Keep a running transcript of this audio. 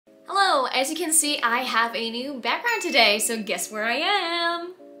as you can see, I have a new background today, so guess where I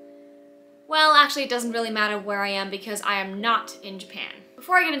am? Well, actually, it doesn't really matter where I am because I am not in Japan.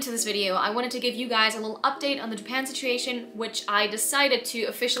 Before I get into this video, I wanted to give you guys a little update on the Japan situation, which I decided to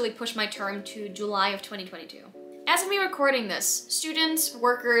officially push my term to July of 2022. As of me recording this, students,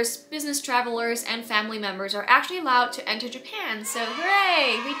 workers, business travelers, and family members are actually allowed to enter Japan, so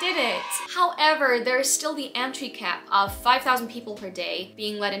hooray, we did it! However, there is still the entry cap of 5,000 people per day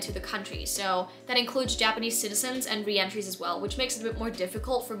being let into the country, so that includes Japanese citizens and re-entries as well, which makes it a bit more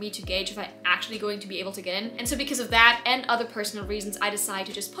difficult for me to gauge if I'm actually going to be able to get in. And so because of that and other personal reasons, I decided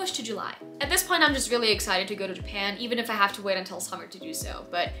to just push to July. At this point, I'm just really excited to go to Japan, even if I have to wait until summer to do so,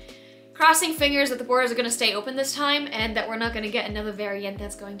 but crossing fingers that the borders are going to stay open this time and that we're not going to get another variant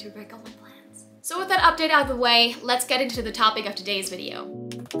that's going to wreck all my plans. So with that update out of the way, let's get into the topic of today's video.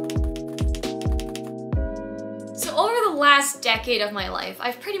 So over the last decade of my life,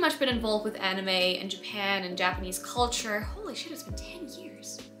 I've pretty much been involved with anime and Japan and Japanese culture. Holy shit, it's been 10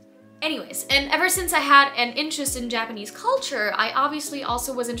 years. Anyways, and ever since I had an interest in Japanese culture, I obviously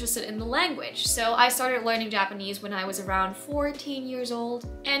also was interested in the language. So I started learning Japanese when I was around 14 years old.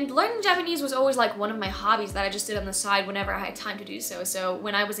 And learning Japanese was always like one of my hobbies that I just did on the side whenever I had time to do so. So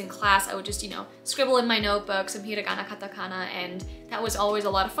when I was in class, I would just, scribble in my notebook some hiragana, katakana, and that was always a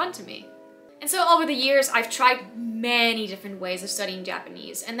lot of fun to me. And so over the years, I've tried many different ways of studying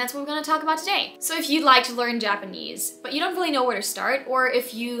Japanese, and that's what we're going to talk about today. So if you'd like to learn Japanese, but you don't really know where to start, or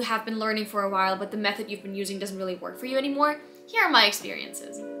if you have been learning for a while but the method you've been using doesn't really work for you anymore, here are my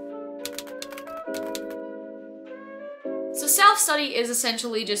experiences. So self-study is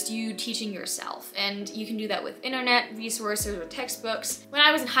essentially just you teaching yourself, and you can do that with internet, resources, or textbooks. When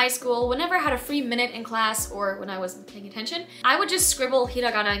I was in high school, whenever I had a free minute in class, or when I wasn't paying attention, I would just scribble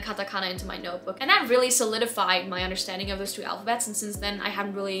hiragana and katakana into my notebook, and that really solidified my understanding of those two alphabets, and since then I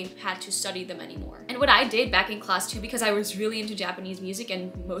haven't really had to study them anymore. And what I did back in class too, because I was really into Japanese music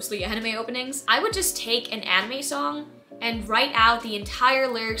and mostly anime openings, I would just take an anime song and write out the entire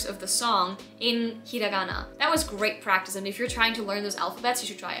lyrics of the song in hiragana. That was great practice, and if you're trying to learn those alphabets, you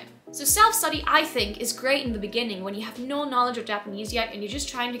should try it. So self-study, I think, is great in the beginning when you have no knowledge of Japanese yet and you're just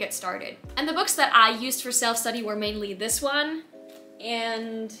trying to get started. And the books that I used for self-study were mainly this one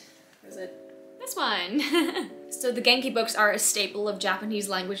and what is it? This one. So the Genki books are a staple of Japanese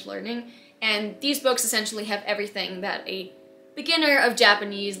language learning, and these books essentially have everything that a beginner of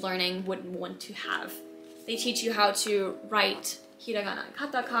Japanese learning would want to have. They teach you how to write hiragana and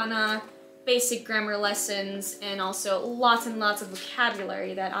katakana, basic grammar lessons, and also lots and lots of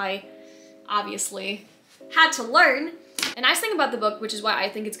vocabulary that I obviously had to learn. The nice thing about the book, which is why I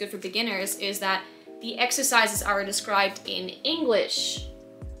think it's good for beginners, is that the exercises are described in English,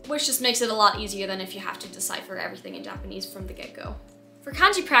 which just makes it a lot easier than if you have to decipher everything in Japanese from the get-go. For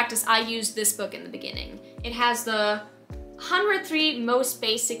kanji practice, I used this book in the beginning. It has the 103 most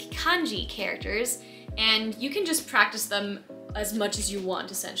basic kanji characters, and you can just practice them as much as you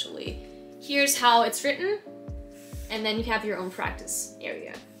want, essentially. Here's how it's written, and then you have your own practice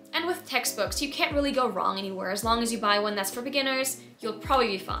area. And with textbooks, you can't really go wrong anywhere. As long as you buy one that's for beginners, you'll probably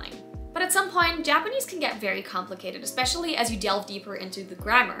be fine. But at some point, Japanese can get very complicated, especially as you delve deeper into the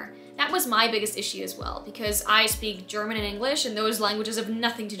grammar. That was my biggest issue as well, because I speak German and English, and those languages have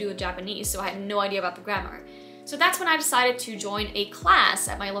nothing to do with Japanese, so I had no idea about the grammar. So that's when I decided to join a class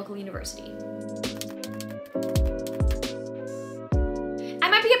at my local university. I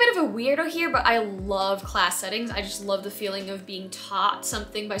might be a bit of a weirdo here, but I love class settings. I just love the feeling of being taught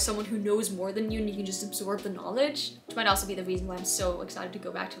something by someone who knows more than you and you can just absorb the knowledge, which might also be the reason why I'm so excited to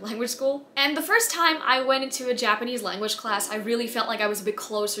go back to language school. And the first time I went into a Japanese language class, I really felt like I was a bit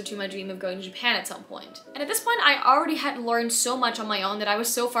closer to my dream of going to Japan at some point. And at this point, I already had learned so much on my own that I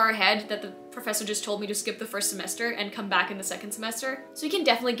was so far ahead that the professor just told me to skip the first semester and come back in the second semester. So you can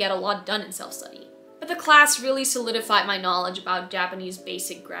definitely get a lot done in self-study. But the class really solidified my knowledge about Japanese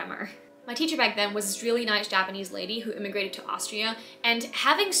basic grammar. My teacher back then was this really nice Japanese lady who immigrated to Austria, and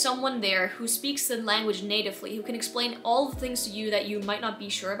having someone there who speaks the language natively, who can explain all the things to you that you might not be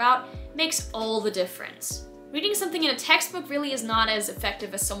sure about, makes all the difference. Reading something in a textbook really is not as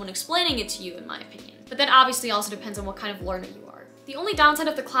effective as someone explaining it to you, in my opinion. But that obviously also depends on what kind of learner you are. The only downside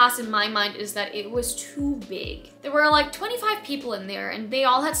of the class in my mind is that it was too big. There were like 25 people in there, and they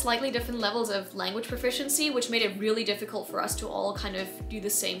all had slightly different levels of language proficiency, which made it really difficult for us to all kind of do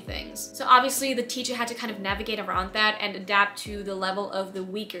the same things. So obviously the teacher had to kind of navigate around that and adapt to the level of the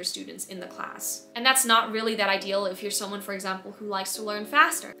weaker students in the class. And that's not really that ideal if you're someone, for example, who likes to learn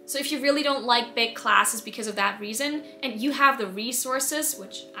faster. So if you really don't like big classes because of that reason, and you have the resources,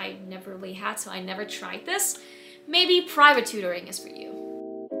 which I never really had, so I never tried this, maybe private tutoring is for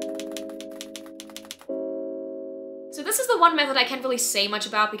you. this is the one method I can't really say much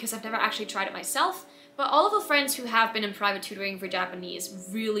about because I've never actually tried it myself, but all of the friends who have been in private tutoring for Japanese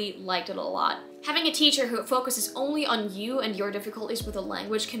really liked it a lot. Having a teacher who focuses only on you and your difficulties with the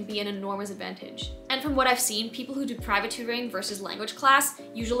language can be an enormous advantage. And from what I've seen, people who do private tutoring versus language class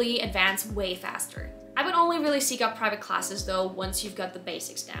usually advance way faster. I would only really seek out private classes though once you've got the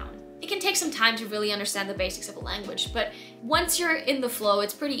basics down. It can take some time to really understand the basics of a language, but once you're in the flow,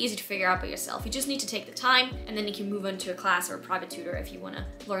 it's pretty easy to figure out by yourself. You just need to take the time, and then you can move into a class or a private tutor if you want to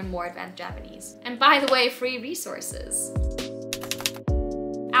learn more advanced Japanese. And by the way, free resources.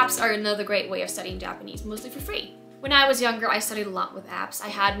 Apps are another great way of studying Japanese, mostly for free. When I was younger, I studied a lot with apps. I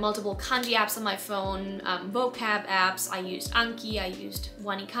had multiple kanji apps on my phone, vocab apps, I used Anki, I used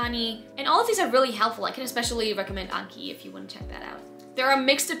Wanikani, and all of these are really helpful. I can especially recommend Anki if you want to check that out. There are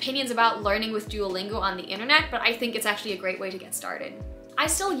mixed opinions about learning with Duolingo on the internet, but I think it's actually a great way to get started. I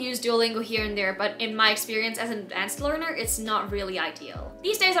still use Duolingo here and there, but in my experience as an advanced learner, it's not really ideal.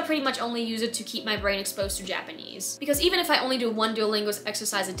 These days I pretty much only use it to keep my brain exposed to Japanese. Because even if I only do one Duolingo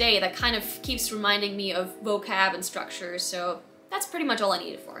exercise a day, that kind of keeps reminding me of vocab and structure, so that's pretty much all I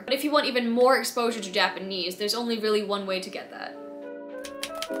need it for. But if you want even more exposure to Japanese, there's only really one way to get that.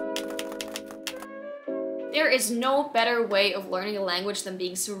 There is no better way of learning a language than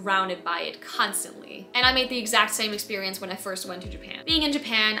being surrounded by it constantly. And I made the exact same experience when I first went to Japan. Being in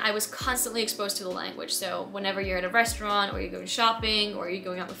Japan, I was constantly exposed to the language, so whenever you're at a restaurant, or you're going shopping, or you're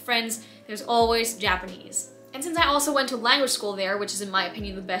going out with friends, there's always Japanese. And since I also went to language school there, which is in my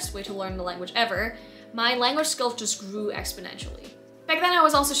opinion the best way to learn the language ever, my language skills just grew exponentially. Back then I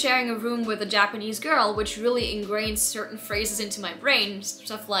was also sharing a room with a Japanese girl, which really ingrained certain phrases into my brain,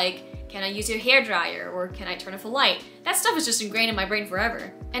 stuff like, can I use your hairdryer? Or can I turn off a light? That stuff is just ingrained in my brain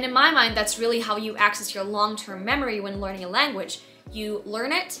forever. And in my mind, that's really how you access your long-term memory when learning a language. You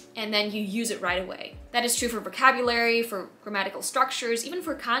learn it, and then you use it right away. That is true for vocabulary, for grammatical structures, even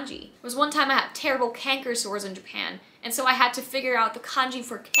for kanji. There was one time I had terrible canker sores in Japan, and so I had to figure out the kanji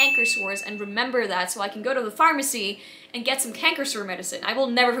for canker sores and remember that so I can go to the pharmacy and get some canker sore medicine. I will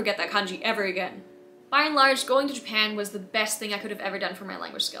never forget that kanji ever again. By and large, going to Japan was the best thing I could have ever done for my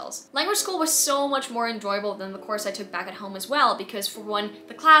language skills. Language school was so much more enjoyable than the course I took back at home as well, because for one,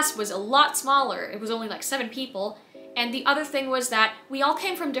 the class was a lot smaller. It was only like 7 people. And the other thing was that we all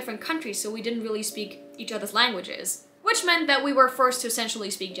came from different countries, so we didn't really speak each other's languages, which meant that we were forced to essentially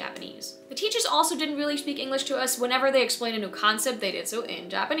speak Japanese. The teachers also didn't really speak English to us. Whenever they explained a new concept, they did so in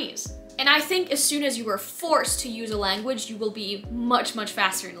Japanese. And I think as soon as you are forced to use a language, you will be much, much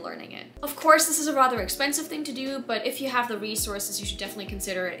faster in learning it. Of course, this is a rather expensive thing to do, but if you have the resources, you should definitely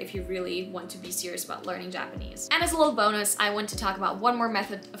consider it if you really want to be serious about learning Japanese. And as a little bonus, I want to talk about one more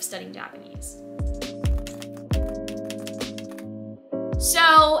method of studying Japanese.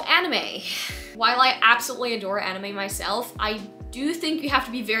 So, anime. While I absolutely adore anime myself, I do think you have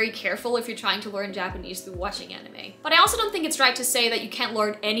to be very careful if you're trying to learn Japanese through watching anime. But I also don't think it's right to say that you can't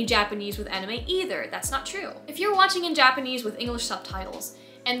learn any Japanese with anime either. That's not true. If you're watching in Japanese with English subtitles,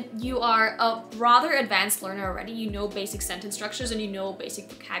 and you are a rather advanced learner already, you know basic sentence structures and you know basic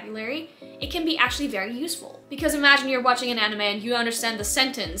vocabulary, it can be actually very useful. Because imagine you're watching an anime and you understand the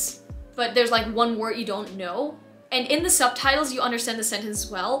sentence, but there's like one word you don't know, and in the subtitles you understand the sentence as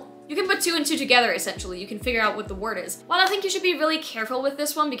well. You can put 2 and 2 together, essentially. You can figure out what the word is. While I think you should be really careful with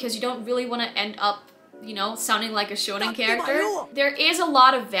this one because you don't really want to end up, you know, sounding like a shonen character, there is a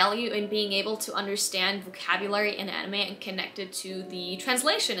lot of value in being able to understand vocabulary in anime and connect it to the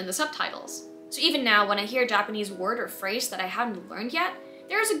translation in the subtitles. So even now, when I hear a Japanese word or phrase that I haven't learned yet,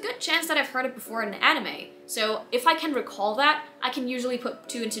 there is a good chance that I've heard it before in an anime. So if I can recall that, I can usually put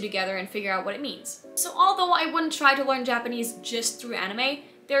 2 and 2 together and figure out what it means. So although I wouldn't try to learn Japanese just through anime,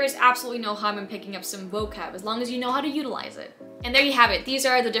 there is absolutely no harm in picking up some vocab as long as you know how to utilize it. And there you have it. These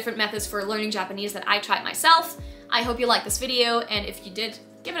are the different methods for learning Japanese that I tried myself. I hope you liked this video, and if you did,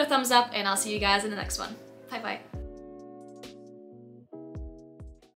 give it a thumbs up, and I'll see you guys in the next one. Bye bye.